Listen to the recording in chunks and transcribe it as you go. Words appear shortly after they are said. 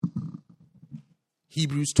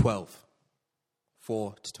Hebrews 12,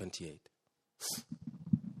 4 to 28.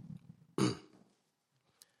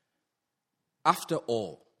 After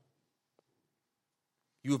all,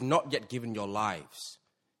 you have not yet given your lives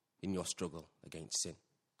in your struggle against sin.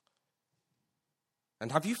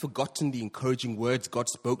 And have you forgotten the encouraging words God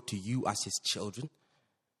spoke to you as his children?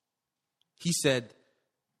 He said,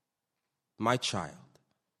 "My child,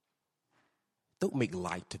 don't make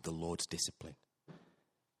light of the Lord's discipline.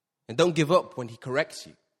 And don't give up when he corrects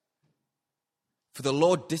you. For the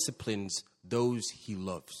Lord disciplines those he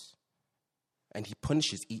loves, and he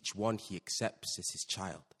punishes each one he accepts as his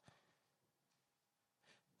child."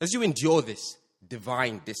 As you endure this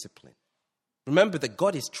divine discipline, remember that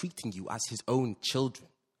God is treating you as his own children.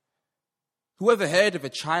 Who ever heard of a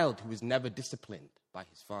child who is never disciplined by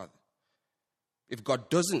his father? If God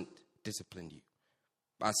doesn't discipline you,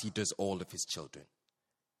 as he does all of his children,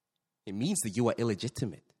 it means that you are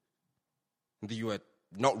illegitimate, and that you are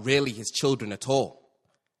not really his children at all.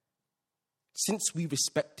 Since we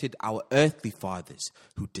respected our earthly fathers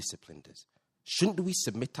who disciplined us, shouldn't we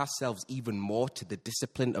submit ourselves even more to the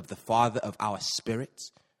discipline of the Father of our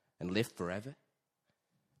spirits and live forever?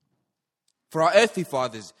 For our earthly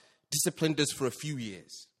fathers disciplined us for a few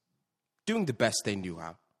years, doing the best they knew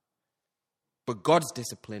how. But God's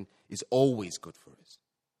discipline is always good for us,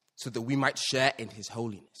 so that we might share in his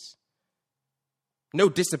holiness. No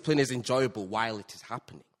discipline is enjoyable while it is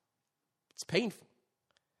happening. It's painful.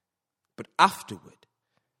 But afterward,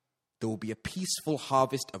 there will be a peaceful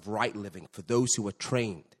harvest of right living for those who are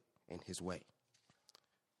trained in his way.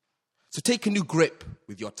 So take a new grip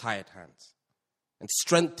with your tired hands and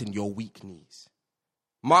strengthen your weak knees.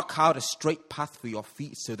 Mark out a straight path for your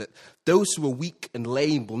feet so that those who are weak and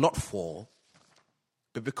lame will not fall,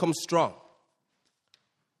 but become strong.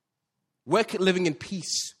 Work at living in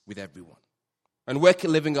peace with everyone, and work at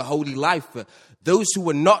living a holy life, for those who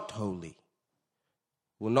are not holy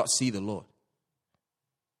will not see the Lord.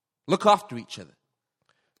 Look after each other,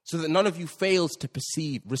 so that none of you fails to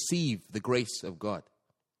receive the grace of God.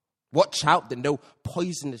 Watch out that no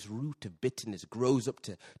poisonous root of bitterness grows up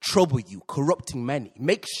to trouble you, corrupting many.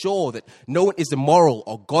 Make sure that no one is immoral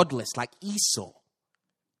or godless like Esau,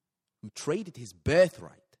 who traded his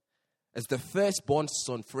birthright as the firstborn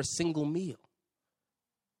son for a single meal.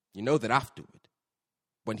 You know that afterward,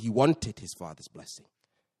 when he wanted his father's blessing,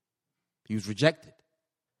 he was rejected.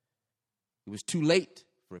 It was too late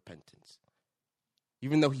for repentance,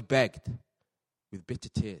 even though he begged with bitter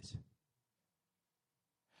tears.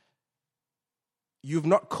 You have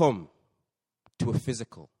not come to a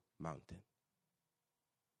physical mountain,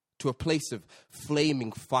 to a place of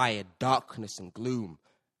flaming fire, darkness and gloom,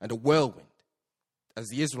 and a whirlwind, as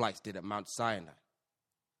the Israelites did at Mount Sinai.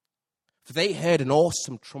 For they heard an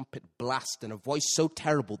awesome trumpet blast and a voice so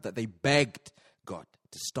terrible that they begged God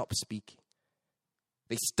to stop speaking.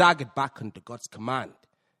 They staggered back under God's command.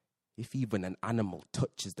 If even an animal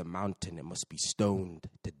touches the mountain, it must be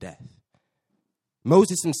stoned to death.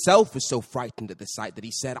 Moses himself was so frightened at the sight that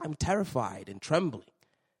he said, "I'm terrified and trembling."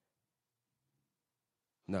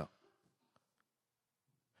 No.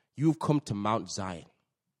 You've come to Mount Zion,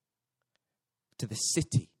 to the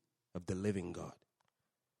city of the living God,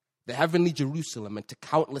 the heavenly Jerusalem, and to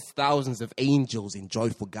countless thousands of angels in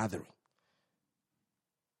joyful gathering.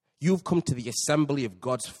 You've come to the assembly of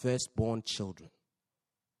God's firstborn children,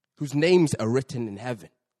 whose names are written in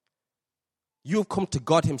heaven. You've come to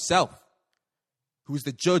God himself, who is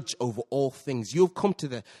the judge over all things. You have come to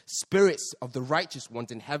the spirits of the righteous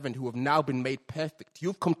ones in heaven who have now been made perfect. You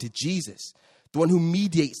have come to Jesus, the one who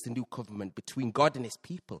mediates the new covenant between God and his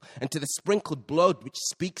people, and to the sprinkled blood which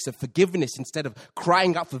speaks of forgiveness instead of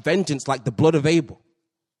crying out for vengeance like the blood of Abel.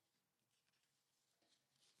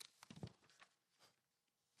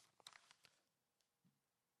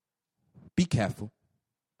 Be careful.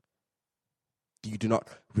 You do not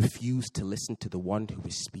refuse to listen to the one who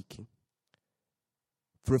is speaking.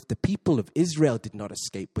 For if the people of Israel did not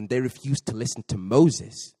escape when they refused to listen to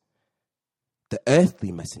Moses, the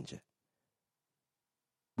earthly messenger,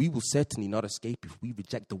 we will certainly not escape if we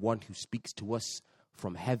reject the one who speaks to us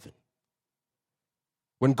from heaven.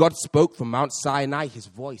 When God spoke from Mount Sinai, his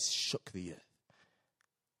voice shook the earth.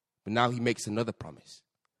 But now he makes another promise.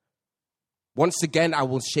 Once again, I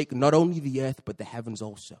will shake not only the earth, but the heavens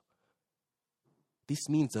also. This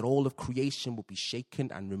means that all of creation will be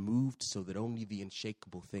shaken and removed so that only the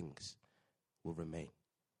unshakable things will remain.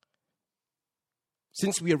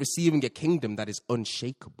 Since we are receiving a kingdom that is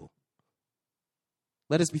unshakable,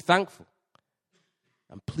 let us be thankful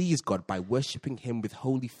and please God by worshiping him with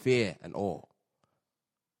holy fear and awe.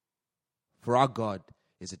 For our God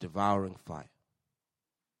is a devouring fire.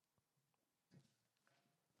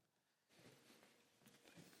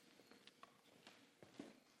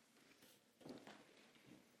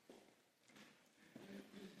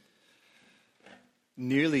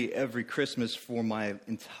 Nearly every Christmas for my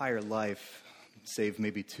entire life, save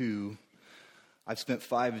maybe 2, I've spent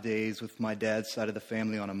 5 days with my dad's side of the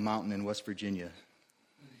family on a mountain in West Virginia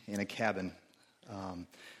in a cabin.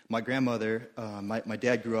 My grandmother, my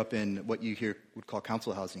dad grew up in what you here would call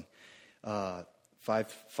council housing.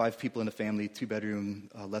 Five people in the family, 2-bedroom,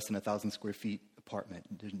 less than 1,000 square feet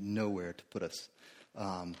apartment. There's nowhere to put us.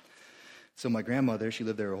 So my grandmother, she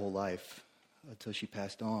lived there her whole life until she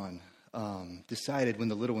passed on. Decided when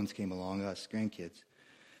the little ones came along, us grandkids,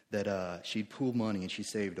 that she'd pool money and she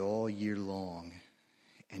saved all year long,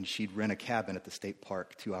 and she'd rent a cabin at the state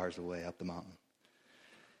park 2 hours away up the mountain.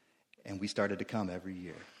 And we started to come every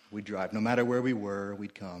year. We'd drive, no matter where we were,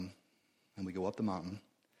 we'd come, and we'd go up the mountain.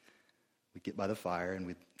 We'd get by the fire,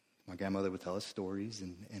 and my grandmother would tell us stories,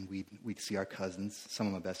 and we'd see our cousins, some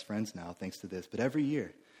of my best friends now, thanks to this, but every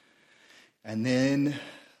year. And then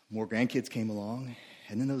more grandkids came along,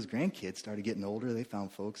 and then those grandkids started getting older. They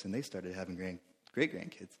found folks, and they started having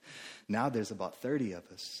great-grandkids. Now there's about 30 of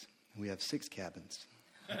us, and we have 6 cabins.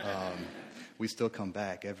 We still come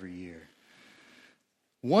back every year.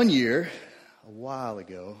 One year, a while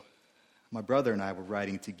ago, my brother and I were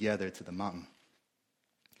riding together to the mountain.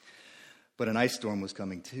 But an ice storm was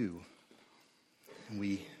coming too. And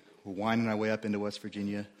we were winding our way up into West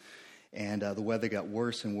Virginia, and the weather got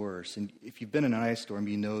worse and worse. And if you've been in an ice storm,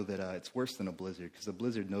 you know that it's worse than a blizzard, because a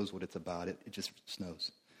blizzard knows what it's about. It just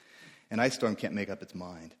snows. An ice storm can't make up its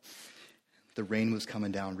mind. The rain was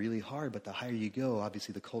coming down really hard, but the higher you go,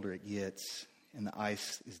 obviously the colder it gets, and the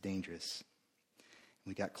ice is dangerous.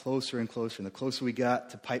 We got closer and closer, and the closer we got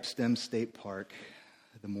to Pipestem State Park,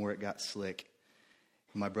 the more it got slick.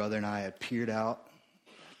 My brother and I had peered out,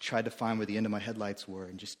 tried to find where the end of my headlights were,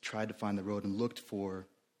 and just tried to find the road and looked for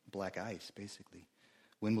black ice, basically.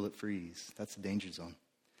 When will it freeze? That's the danger zone.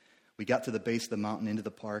 We got to the base of the mountain, into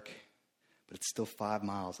the park, but it's still 5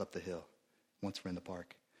 miles up the hill once we're in the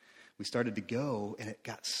park. We started to go, and it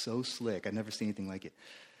got so slick. I'd never seen anything like it.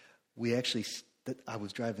 I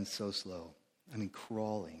was driving so slow. I mean,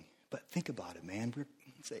 crawling. But think about it, man.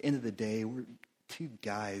 It's the end of the day. We're 2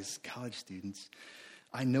 guys, college students.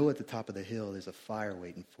 I know at the top of the hill there's a fire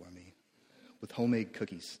waiting for me with homemade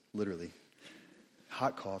cookies, literally.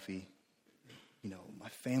 Hot coffee. You know, my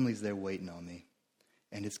family's there waiting on me.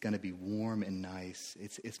 And it's going to be warm and nice.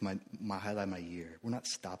 It's my highlight of my year. We're not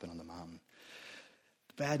stopping on the mountain.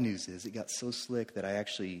 The bad news is it got so slick that I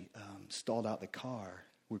actually stalled out the car.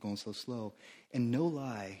 We're going so slow. And no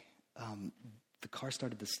lie, the car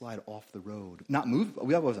started to slide off the road. Not move.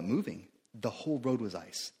 I wasn't moving. The whole road was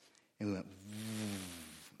ice. And we went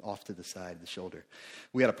off to the side, the shoulder.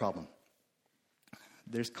 We had a problem.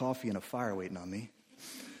 There's coffee and a fire waiting on me.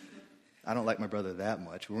 I don't like my brother that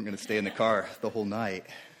much. We weren't going to stay in the car the whole night.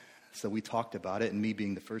 So we talked about it, and me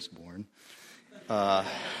being the firstborn,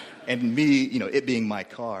 and me, it being my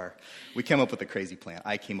car, we came up with a crazy plan.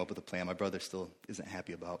 I came up with a plan my brother still isn't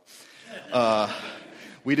happy about.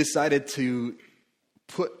 We decided to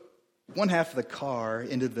put one half of the car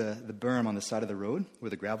into the berm on the side of the road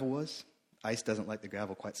where the gravel was. Ice doesn't like the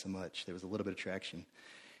gravel quite so much. There was a little bit of traction.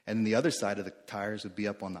 And then the other side of the tires would be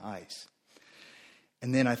up on the ice.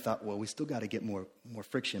 And then I thought, well, we still got to get more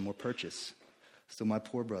friction, more purchase. So my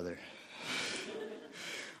poor brother,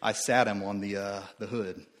 I sat him on the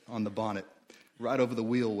hood, on the bonnet, right over the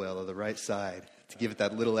wheel well of the right side to give it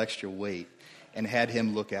that little extra weight, and had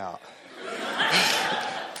him look out.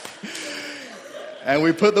 And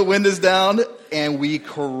we put the windows down, and we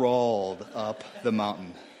crawled up the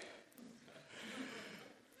mountain.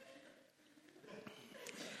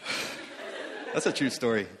 That's a true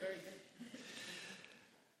story.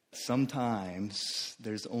 Sometimes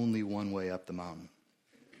there's only one way up the mountain.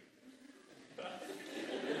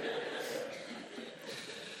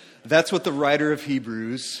 That's what the writer of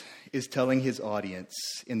Hebrews is telling his audience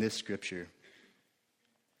in this scripture.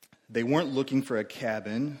 They weren't looking for a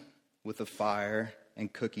cabin with a fire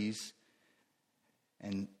and cookies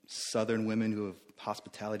and southern women who have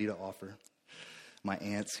hospitality to offer. My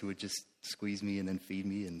aunts who would just squeeze me and then feed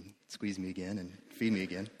me and squeeze me again and feed me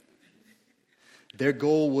again. Their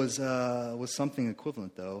goal was something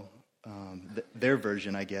equivalent, though. Their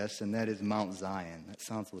version, I guess, and that is Mount Zion. That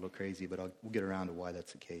sounds a little crazy, but we'll get around to why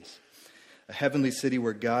that's the case. A heavenly city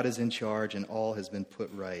where God is in charge and all has been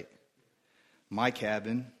put right. My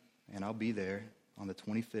cabin, and I'll be there on the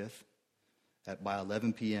 25th. By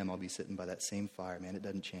 11 p.m., I'll be sitting by that same fire. Man, it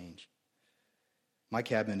doesn't change. My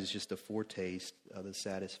cabin is just a foretaste of the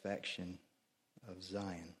satisfaction of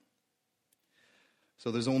Zion.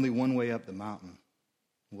 So there's only one way up the mountain.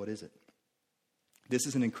 What is it? This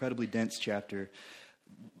is an incredibly dense chapter.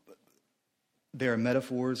 There are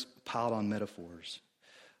metaphors piled on metaphors.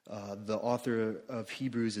 The author of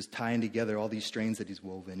Hebrews is tying together all these strains that he's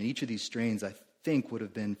woven. And each of these strains, I think, would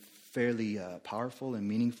have been fairly powerful and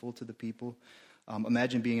meaningful to the people.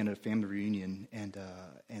 Imagine being in a family reunion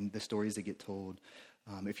and the stories that get told.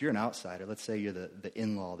 If you're an outsider, let's say you're the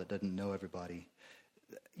in-law that doesn't know everybody,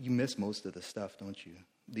 you miss most of the stuff, don't you?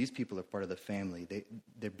 These people are part of the family.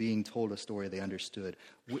 They're being told a story they understood.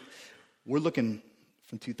 We're looking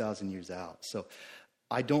from 2,000 years out. So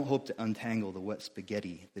I don't hope to untangle the wet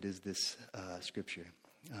spaghetti that is this scripture.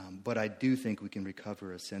 But I do think we can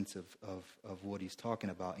recover a sense of what he's talking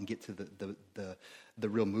about and get to the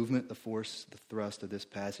real movement, the force, the thrust of this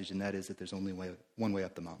passage, and that is that there's only one way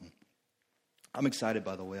up the mountain. I'm excited,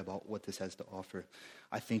 by the way, about what this has to offer.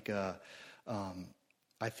 I think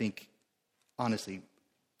honestly,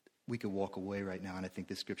 we could walk away right now, and I think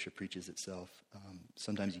this scripture preaches itself.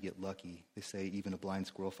 Sometimes you get lucky. They say even a blind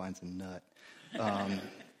squirrel finds a nut.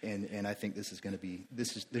 And I think this is going to be,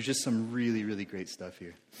 there's just some really, really great stuff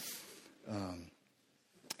here.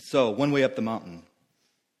 So, one way up the mountain.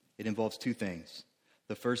 It involves two things.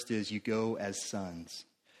 The first is you go as sons.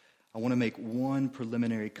 I want to make one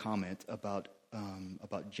preliminary comment about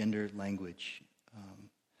gender language.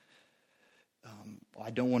 I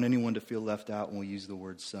don't want anyone to feel left out when we use the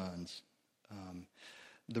word sons.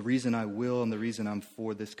 The reason I will and the reason I'm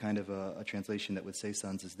for this kind of a translation that would say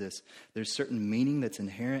sons is this. There's certain meaning that's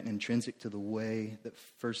inherent and intrinsic to the way that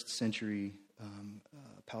first century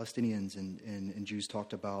Palestinians and Jews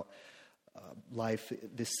talked about life.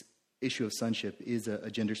 This issue of sonship is a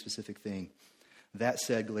gender-specific thing. That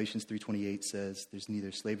said, Galatians 3:28 says, there's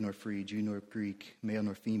neither slave nor free, Jew nor Greek, male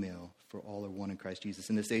nor female, for all are one in Christ Jesus.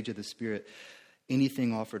 In this age of the Spirit,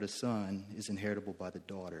 anything offered a son is inheritable by the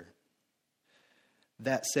daughter.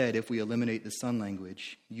 That said, if we eliminate the son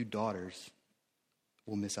language, you daughters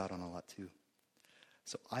will miss out on a lot too.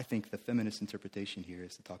 So I think the feminist interpretation here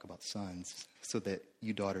is to talk about sons so that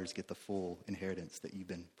you daughters get the full inheritance that you've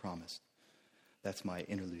been promised. That's my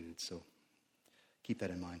interlude, so keep that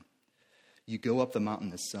in mind. You go up the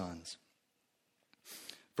mountain as sons.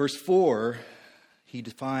 Verse 4, he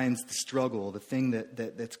defines the struggle, the thing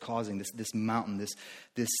that's causing this mountain,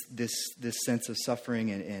 this sense of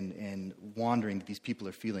suffering and wandering that these people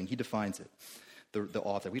are feeling. He defines it. The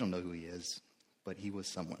author, we don't know who he is, but he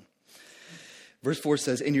was someone. Verse 4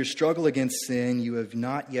 says, in your struggle against sin, you have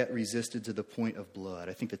not yet resisted to the point of blood.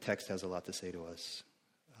 I think the text has a lot to say to us.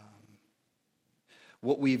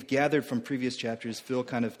 What we've gathered from previous chapters, Phil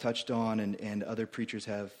kind of touched on, and other preachers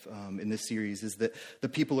have in this series, is that the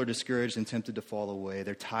people are discouraged and tempted to fall away.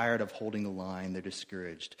 They're tired of holding the line. They're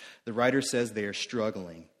discouraged. The writer says they are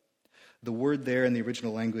struggling. The word there in the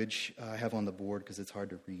original language I have on the board because it's hard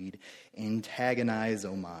to read,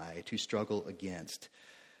 antagonizomai, to struggle against.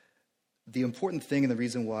 The important thing and the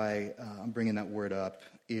reason why I'm bringing that word up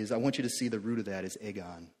is I want you to see the root of that is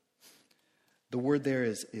agon. The word there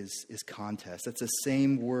is contest. That's the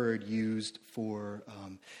same word used for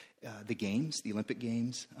the games, the Olympic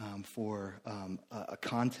Games, for a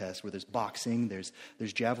contest where there's boxing, there's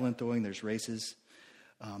javelin throwing, there's races.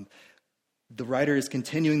 The writer is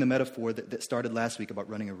continuing the metaphor that started last week about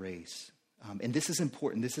running a race. And this is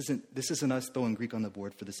important. This isn't us throwing Greek on the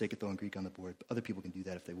board for the sake of throwing Greek on the board. Other people can do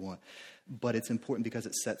that if they want. But it's important because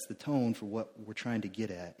it sets the tone for what we're trying to get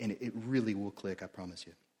at. And it really will click, I promise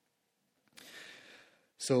you.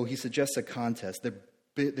 So he suggests a contest.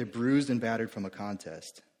 They're bruised and battered from a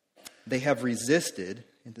contest. They have resisted,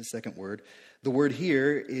 in the second word. The word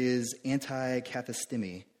here is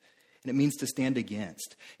anti-kathistemi, and it means to stand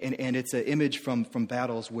against. And it's an image from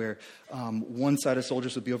battles where one side of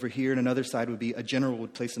soldiers would be over here and another side would be, a general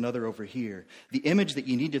would place another over here. The image that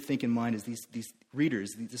you need to think in mind is these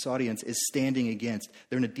readers, this audience is standing against.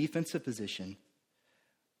 They're in a defensive position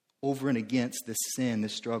over and against this sin,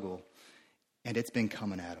 this struggle. And it's been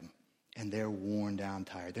coming at them. And they're worn down,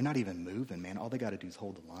 tired. They're not even moving, man. All they got to do is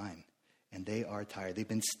hold the line. And they are tired. They've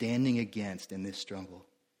been standing against in this struggle.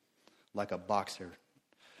 Like a boxer.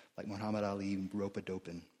 Like Muhammad Ali,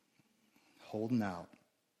 rope-a-doping. Holding out.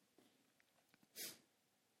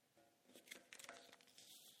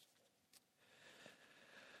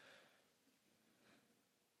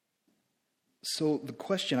 So the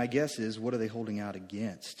question, I guess, is what are they holding out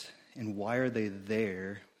against? And why are they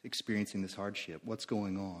there experiencing this hardship? What's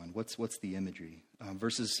going on? What's the imagery?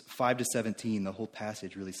 Verses 5 to 17, the whole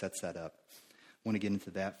passage really sets that up. I want to get into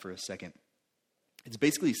that for a second. It's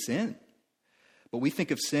basically sin. But we think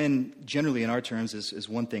of sin generally in our terms as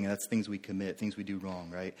one thing, and that's things we commit, things we do wrong,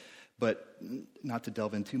 right? But not to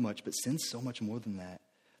delve in too much, but sin's so much more than that.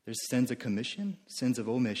 There's sins of commission, sins of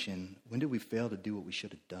omission. When did we fail to do what we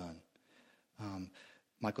should have done?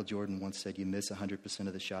 Michael Jordan once said, you miss 100%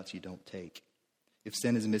 of the shots you don't take. If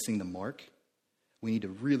sin is missing the mark, we need to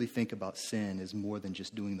really think about sin as more than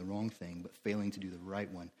just doing the wrong thing, but failing to do the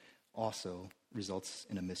right one also results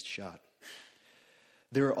in a missed shot.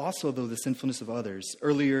 There are also, though, the sinfulness of others.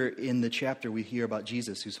 Earlier in the chapter, we hear about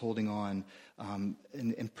Jesus who's holding on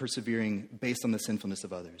and persevering based on the sinfulness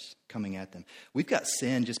of others coming at them. We've got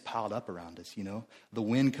sin just piled up around us, you know. The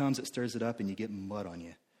wind comes, it stirs it up, and you get mud on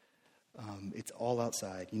you. It's all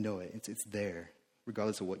outside. You know it. It's there,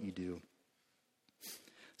 regardless of what you do.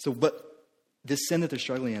 So, but this sin that they're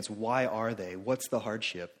struggling against, why are they? What's the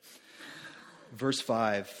hardship? Verse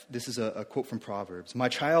 5, this is a quote from Proverbs. My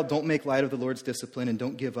child, don't make light of the Lord's discipline and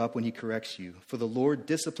don't give up when he corrects you. For the Lord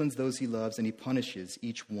disciplines those he loves and he punishes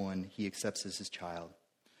each one he accepts as his child.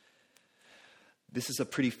 This is a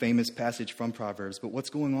pretty famous passage from Proverbs, but what's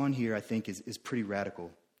going on here, I think, is pretty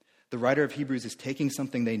radical. The writer of Hebrews is taking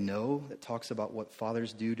something they know that talks about what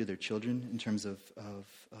fathers do to their children in terms of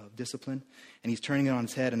discipline, and he's turning it on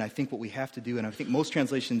its head. And I think what we have to do, and I think most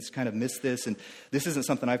translations kind of miss this, and this isn't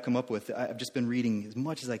something I've come up with. I've just been reading as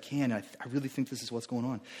much as I can. I really think this is what's going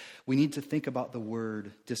on. We need to think about the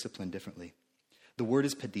word discipline differently. The word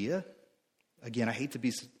is paideia. Again, I hate to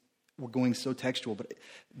be... We're going so textual, but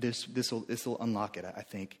this will unlock it, I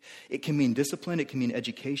think. It can mean discipline. It can mean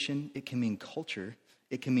education. It can mean culture.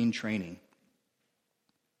 It can mean training.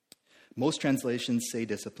 Most translations say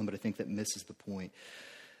discipline, but I think that misses the point.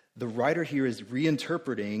 The writer here is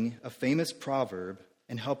reinterpreting a famous proverb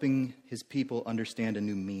and helping his people understand a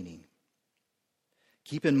new meaning.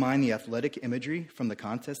 Keep in mind the athletic imagery from the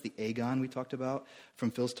contest, the agon we talked about,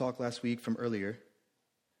 from Phil's talk last week, from earlier.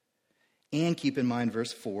 And keep in mind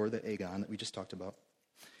verse 4, the agon that we just talked about.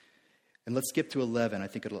 And let's skip to 11. I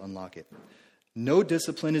think it'll unlock it. No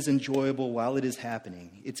discipline is enjoyable while it is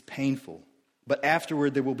happening. It's painful. But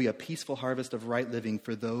afterward, there will be a peaceful harvest of right living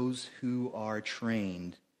for those who are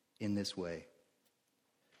trained in this way.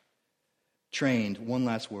 Trained, one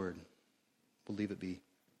last word. We'll leave it be.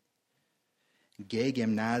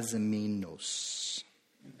 Gegymnaziminos.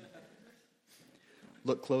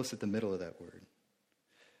 Look close at the middle of that word.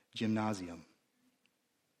 Gymnasium.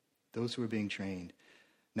 Those who are being trained.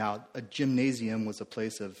 Now, a gymnasium was a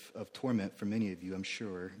place of torment for many of you, I'm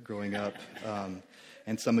sure, growing up.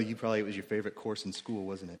 And some of you probably, it was your favorite course in school,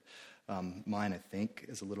 wasn't it? Mine, I think,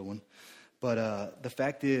 as a little one. But the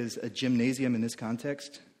fact is, a gymnasium in this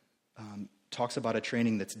context talks about a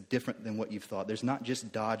training that's different than what you've thought. There's not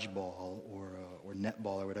just dodgeball or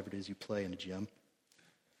netball or whatever it is you play in a gym.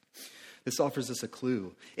 This offers us a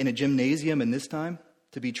clue. In a gymnasium in this time,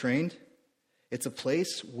 to be trained, it's a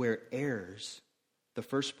place where heirs, the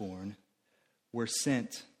firstborn, were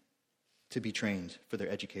sent to be trained for their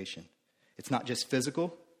education. It's not just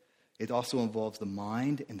physical. It also involves the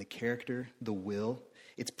mind and the character, the will.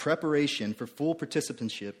 It's preparation for full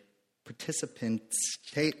participantship. I'm going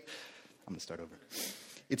to start over.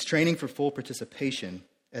 It's training for full participation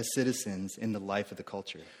as citizens in the life of the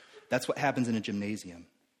culture. That's what happens in a gymnasium.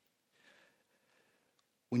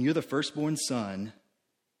 When you're the firstborn son,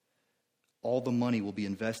 all the money will be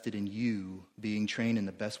invested in you being trained in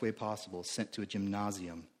the best way possible, sent to a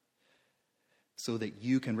gymnasium, so that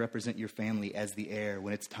you can represent your family as the heir.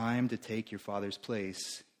 When it's time to take your father's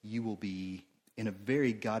place, you will be, in a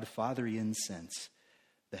very Godfatherian sense,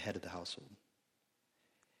 the head of the household.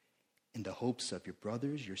 And the hopes of your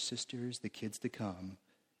brothers, your sisters, the kids to come,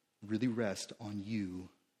 really rest on you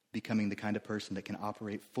becoming the kind of person that can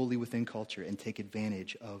operate fully within culture and take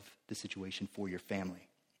advantage of the situation for your family.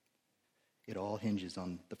 It all hinges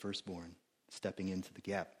on the firstborn stepping into the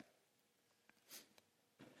gap.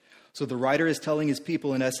 So the writer is telling his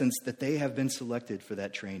people, in essence, that they have been selected for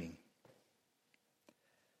that training.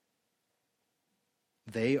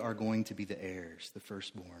 They are going to be the heirs, the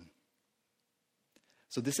firstborn.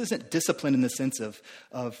 So this isn't discipline in the sense of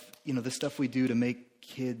the stuff we do to make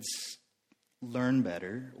kids learn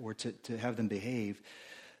better or to have them behave.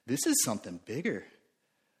 This is something bigger.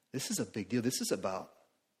 This is a big deal. This is about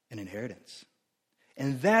an inheritance.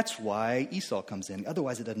 And that's why Esau comes in.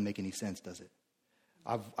 Otherwise, it doesn't make any sense, does it?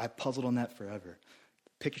 I've puzzled on that forever.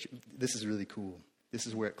 This is really cool. This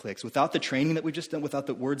is where it clicks. Without the training that we've just done, without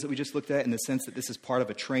the words that we just looked at, in the sense that this is part of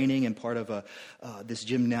a training and part of this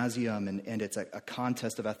gymnasium, and it's a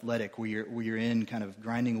contest of athletic where you're in kind of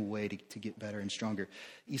grinding away to get better and stronger,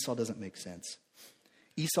 Esau doesn't make sense.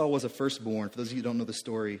 Esau was a firstborn. For those of you who don't know the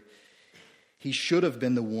story, he should have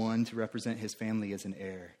been the one to represent his family as an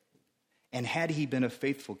heir. And had he been a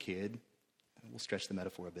faithful kid, we'll stretch the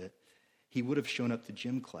metaphor a bit, he would have shown up to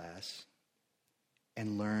gym class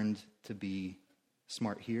and learned to be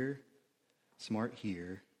smart here,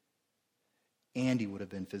 and he would have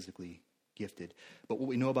been physically gifted. But what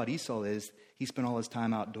we know about Esau is he spent all his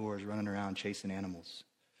time outdoors running around chasing animals.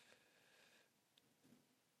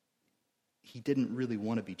 He didn't really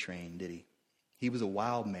want to be trained, did he? He was a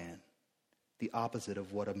wild man, the opposite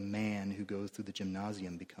of what a man who goes through the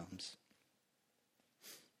gymnasium becomes.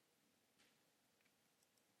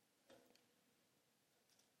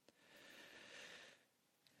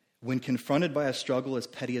 When confronted by a struggle as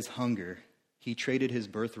petty as hunger, he traded his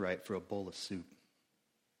birthright for a bowl of soup.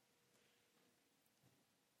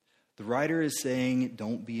 The writer is saying,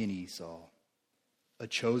 don't be an Esau, a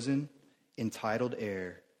chosen, entitled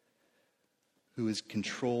heir who is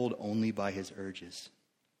controlled only by his urges.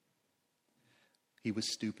 He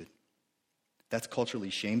was stupid. That's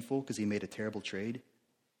culturally shameful because he made a terrible trade.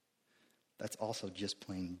 That's also just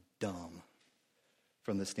plain dumb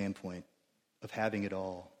from the standpoint of having it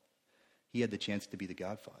all. He had the chance to be the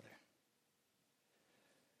Godfather.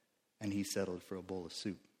 And he settled for a bowl of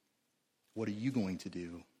soup. What are you going to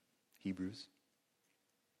do, Hebrews?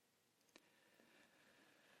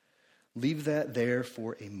 Leave that there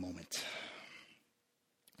for a moment.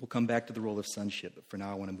 We'll come back to the role of sonship, but for now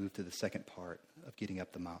I want to move to the second part of getting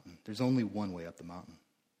up the mountain. There's only one way up the mountain.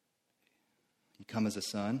 You come as a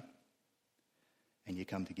son, and you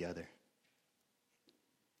come together.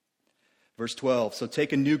 Verse 12, so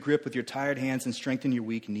take a new grip with your tired hands and strengthen your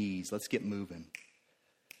weak knees. Let's get moving.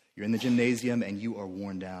 You're in the gymnasium and you are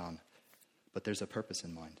worn down, but there's a purpose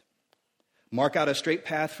in mind. Mark out a straight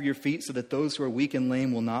path for your feet so that those who are weak and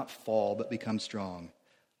lame will not fall but become strong.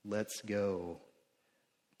 Let's go.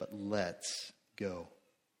 But let's go.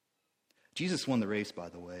 Jesus won the race, by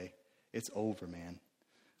the way. It's over, man.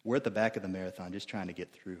 We're at the back of the marathon just trying to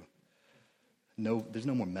get through. No, there's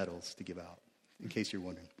no more medals to give out, in case you're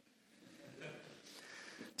wondering.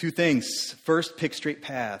 Two things. First, pick straight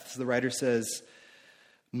paths. The writer says,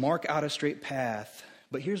 mark out a straight path.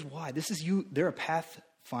 But here's why. This is you. There are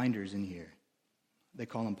pathfinders in here. They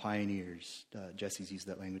call them pioneers. Jesse's used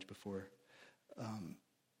that language before.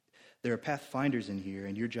 There are pathfinders in here,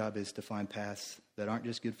 and your job is to find paths that aren't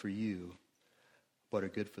just good for you, but are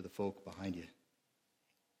good for the folk behind you.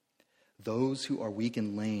 Those who are weak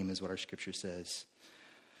and lame is what our scripture says.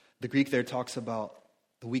 The Greek there talks about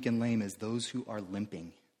the weak and lame as those who are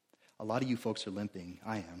limping. A lot of you folks are limping.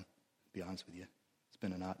 I am, to be honest with you. It's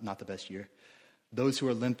been not the best year. Those who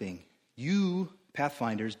are limping, you,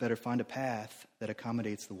 pathfinders, better find a path that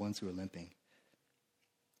accommodates the ones who are limping.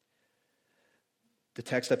 The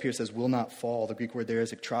text up here says, will not fall. The Greek word there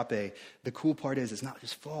is ektrape. The cool part is, it's not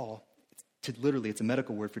just fall. It's a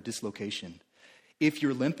medical word for dislocation. If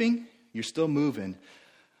you're limping, you're still moving.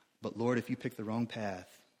 But Lord, if you pick the wrong path,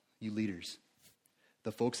 you leaders,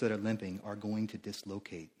 the folks that are limping are going to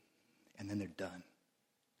dislocate. And then they're done.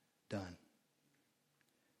 Done.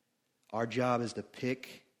 Our job is to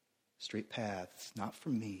pick straight paths, not for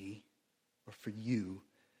me or for you,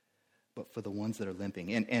 but for the ones that are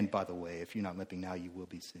limping. And by the way, if you're not limping now, you will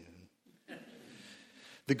be soon.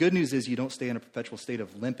 The good news is you don't stay in a perpetual state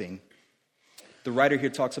of limping. The writer here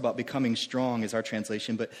talks about becoming strong is our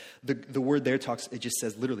translation, but the word there it just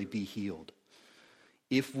says literally be healed.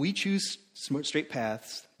 If we choose straight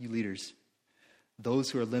paths, you leaders,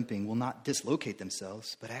 those who are limping will not dislocate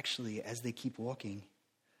themselves, but actually as they keep walking,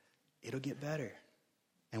 it'll get better.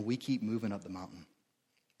 And we keep moving up the mountain.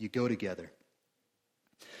 You go together.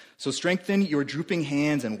 So strengthen your drooping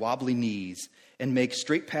hands and wobbly knees and make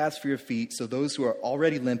straight paths for your feet so those who are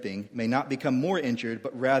already limping may not become more injured,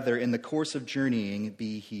 but rather in the course of journeying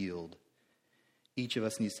be healed. Each of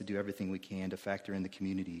us needs to do everything we can to factor in the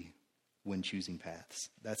community when choosing paths.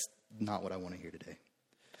 That's not what I want to hear today.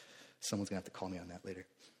 Someone's going to have to call me on that later.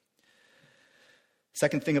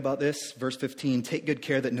 Second thing about this, verse 15, take good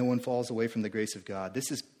care that no one falls away from the grace of God.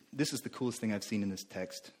 This is the coolest thing I've seen in this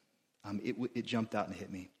text. It jumped out and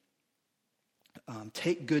hit me.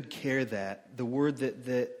 Take good care that, the word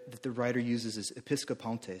that the writer uses is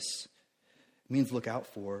episkopontes. It means look out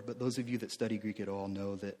for, but those of you that study Greek at all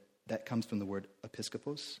know that comes from the word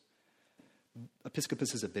episkopos.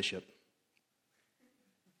 Episkopos is a bishop.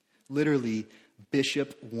 Literally,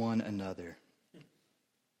 bishop one another.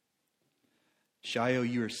 Shio,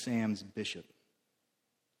 you are Sam's bishop.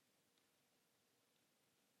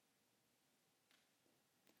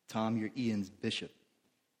 Tom, you're Ian's bishop.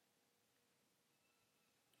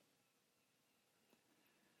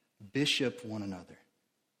 Bishop one another.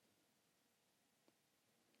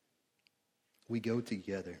 We go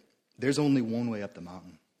together. There's only one way up the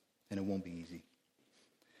mountain, and it won't be easy.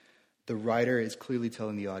 The writer is clearly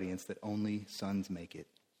telling the audience that only sons make it,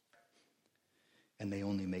 and they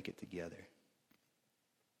only make it together.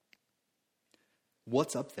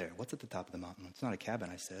 What's up there? What's at the top of the mountain? It's not a cabin,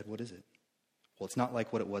 I said. What is it? Well, it's not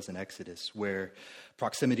like what it was in Exodus, where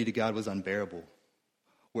proximity to God was unbearable,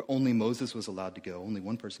 where only Moses was allowed to go. Only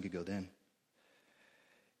one person could go then.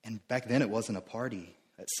 And back then, it wasn't a party.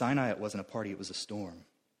 At Sinai, it wasn't a party. It was a storm.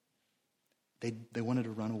 They wanted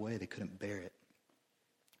to run away. They couldn't bear it.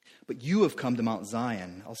 But you have come to Mount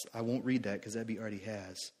Zion. I won't read that because Abby already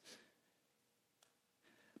has.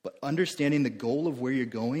 But understanding the goal of where you're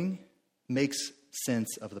going makes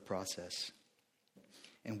sense of the process.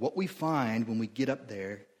 And what we find when we get up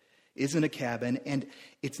there isn't a cabin, and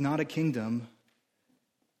it's not a kingdom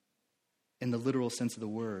in the literal sense of the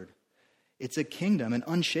word. It's a kingdom, an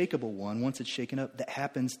unshakable one, once it's shaken up, that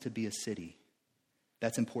happens to be a city.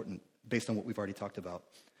 That's important based on what we've already talked about.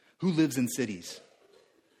 Who lives in cities?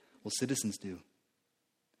 Well, citizens do.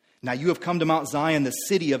 Now you have come to Mount Zion, the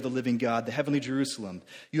city of the living God, the heavenly Jerusalem.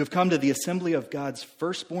 You have come to the assembly of God's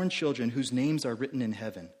firstborn children whose names are written in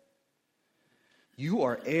heaven. You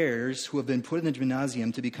are heirs who have been put in the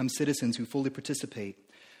gymnasium to become citizens who fully participate.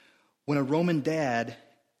 When a Roman dad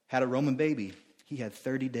had a Roman baby, he had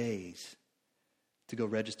 30 days to go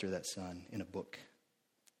register that son in a book.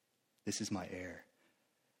 This is my heir.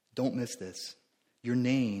 Don't miss this. Your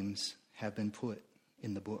names have been put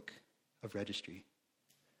in the book of registry.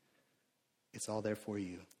 It's all there for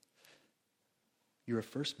you. You're a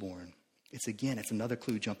firstborn. It's another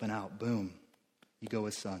clue jumping out. Boom. You go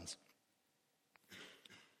as sons.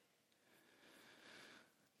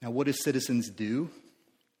 Now, what do citizens do?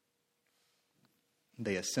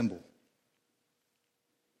 They assemble.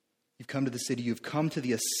 You've come to the city. You've come to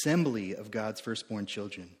the assembly of God's firstborn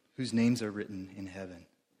children, whose names are written in heaven.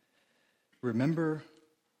 Remember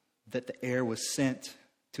that the heir was sent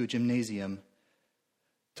to a gymnasium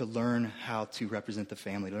to learn how to represent the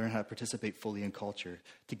family, to learn how to participate fully in culture,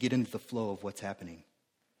 to get into the flow of what's happening.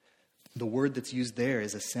 The word that's used there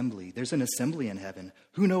is assembly. There's an assembly in heaven.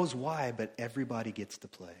 Who knows why, but everybody gets to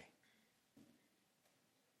play.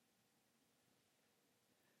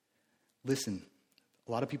 Listen,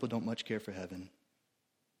 a lot of people don't much care for heaven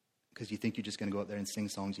because you think you're just going to go up there and sing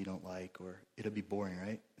songs you don't like, or it'll be boring,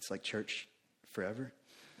 right? It's like church forever.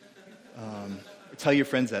 Tell your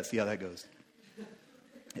friends that, see how that goes.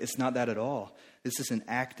 It's not that at all. This is an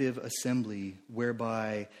active assembly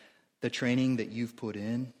whereby the training that you've put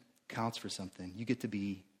in counts for something. You get to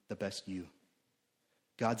be the best you.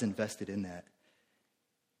 God's invested in that.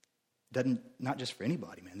 Not just for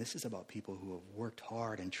anybody, man. This is about people who have worked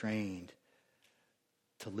hard and trained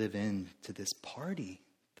to live into this party.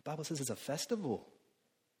 The Bible says it's a festival.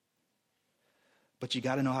 But you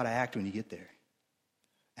got to know how to act when you get there.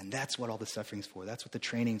 And that's what all the suffering's for. That's what the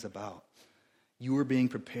training's about. You are being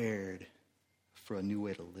prepared for a new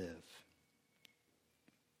way to live.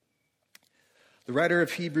 The writer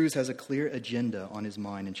of Hebrews has a clear agenda on his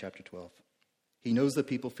mind in chapter 12. He knows that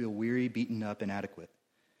people feel weary, beaten up, inadequate.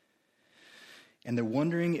 And they're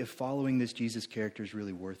wondering if following this Jesus character is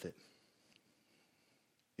really worth it.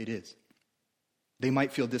 It is. They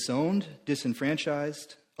might feel disowned,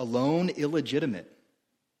 disenfranchised, alone, illegitimate.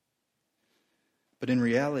 But in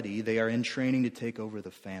reality, they are in training to take over the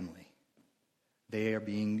family. They are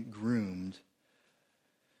being groomed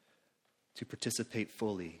to participate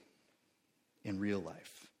fully in real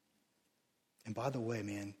life. And by the way,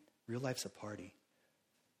 man, real life's a party.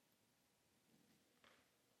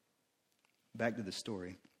 Back to the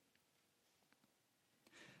story.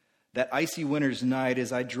 That icy winter's night,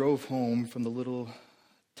 as I drove home from the little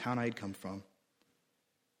town I'd come from,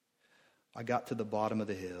 I got to the bottom of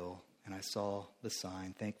the hill and I saw the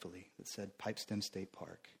sign, thankfully, that said Pipestem State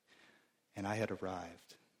Park. And I had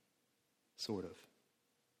arrived, sort of.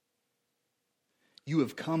 You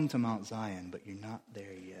have come to Mount Zion, but you're not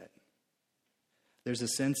there yet. There's a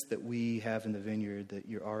sense that we have in the vineyard that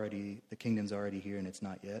the kingdom's already here and it's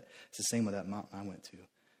not yet. It's the same with that mountain I went to.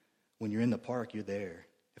 When you're in the park, you're there.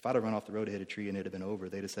 If I'd have run off the road and hit a tree and it had been over,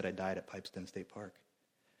 they'd have said I died at Pipestem State Park.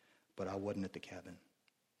 But I wasn't at the cabin.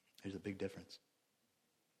 There's a big difference.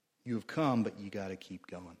 You have come, but you got to keep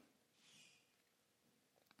going.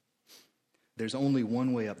 There's only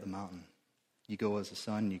one way up the mountain. You go as a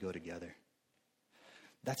son, you go together.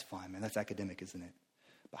 That's fine, man. That's academic, isn't it?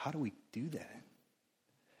 But how do we do that?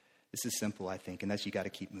 This is simple, I think, and that's you got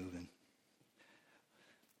to keep moving.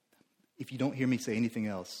 If you don't hear me say anything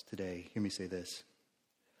else today, hear me say this.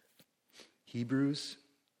 Hebrews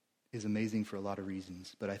is amazing for a lot of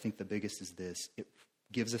reasons, but I think the biggest is this. It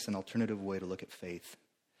gives us an alternative way to look at faith.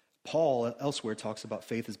 Paul elsewhere talks about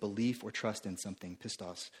faith as belief or trust in something,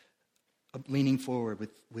 pistos, leaning forward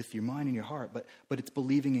with your mind and your heart, but it's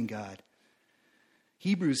believing in God.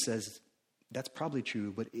 Hebrews says that's probably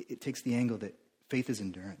true, but it takes the angle that Faith is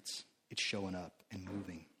endurance. It's showing up and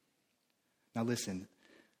moving. Now listen,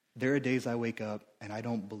 there are days I wake up and I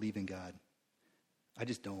don't believe in God. I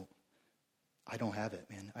just don't. I don't have it,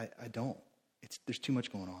 man. I don't. There's too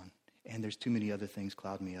much going on. And there's too many other things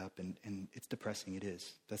clouding me up. And it's depressing. It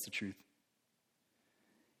is. That's the truth.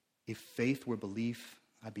 If faith were belief,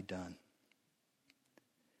 I'd be done.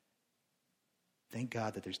 Thank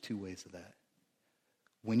God that there's two ways of that.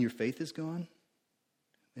 When your faith is gone,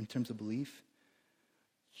 in terms of belief,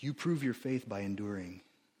 you prove your faith by enduring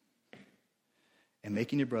and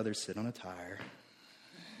making your brother sit on a tire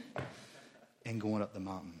and going up the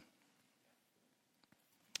mountain.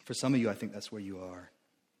 For some of you, I think that's where you are.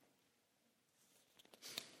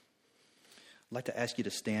 I'd like to ask you to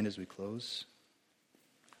stand as we close.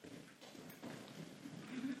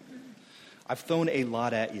 I've thrown a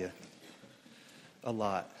lot at you. A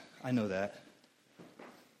lot. I know that.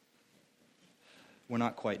 We're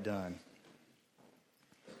not quite done.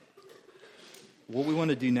 What we want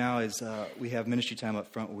to do now is we have ministry time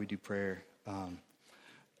up front where we do prayer.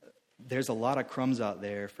 There's a lot of crumbs out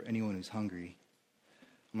there for anyone who's hungry.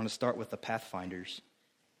 I'm going to start with the pathfinders.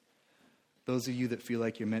 Those of you that feel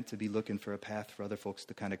like you're meant to be looking for a path for other folks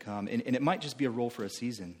to kind of come. And it might just be a role for a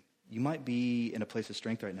season. You might be in a place of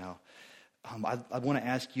strength right now. I want to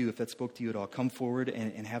ask you, if that spoke to you at all, come forward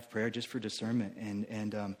and have prayer just for discernment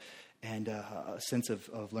and a sense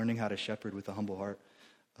of learning how to shepherd with a humble heart.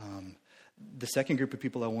 The second group of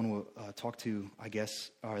people I want to talk to, I guess,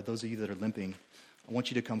 are those of you that are limping. I want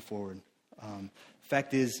you to come forward.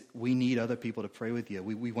 Fact is, we need other people to pray with you.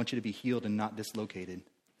 We want you to be healed and not dislocated.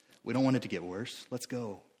 We don't want it to get worse. Let's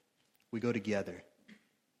go. We go together.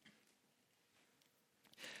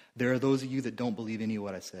 There are those of you that don't believe any of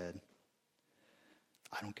what I said.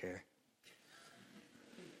 I don't care.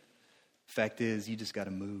 Fact is, you just got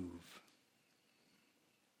to move.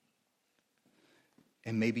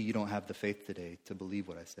 And maybe you don't have the faith today to believe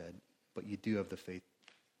what I said, but you do have the faith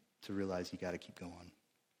to realize you got to keep going.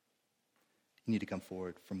 You need to come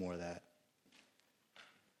forward for more of that.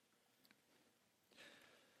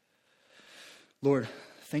 Lord,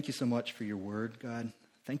 thank you so much for your word, God.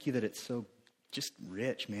 Thank you that it's so just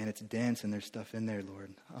rich, man. It's dense and there's stuff in there,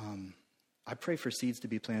 Lord. I pray for seeds to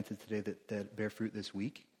be planted today that bear fruit this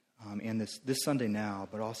week and this Sunday now,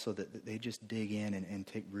 but also that they just dig in and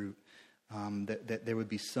take root. That there would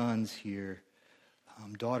be sons here,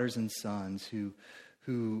 daughters and sons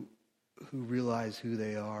who realize who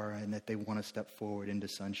they are and that they want to step forward into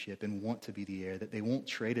sonship and want to be the heir, that they won't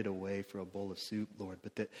trade it away for a bowl of soup, Lord,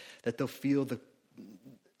 but that they'll feel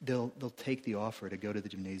they'll take the offer to go to the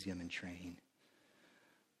gymnasium and train.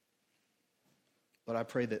 But I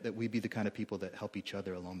pray that we be the kind of people that help each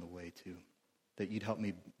other along the way too, that you'd help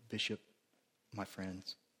me bishop my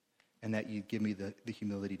friends, and that you'd give me the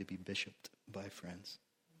humility to be bishoped by friends.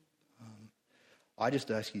 I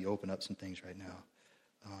just ask you to open up some things right now.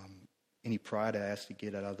 Any pride, I ask you to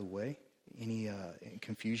get out of the way. Any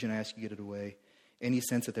confusion, I ask you to get it away. Any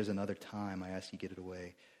sense that there's another time, I ask you to get it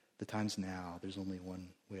away. The time's now. There's only one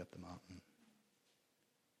way up the mountain.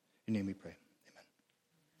 In your name we pray.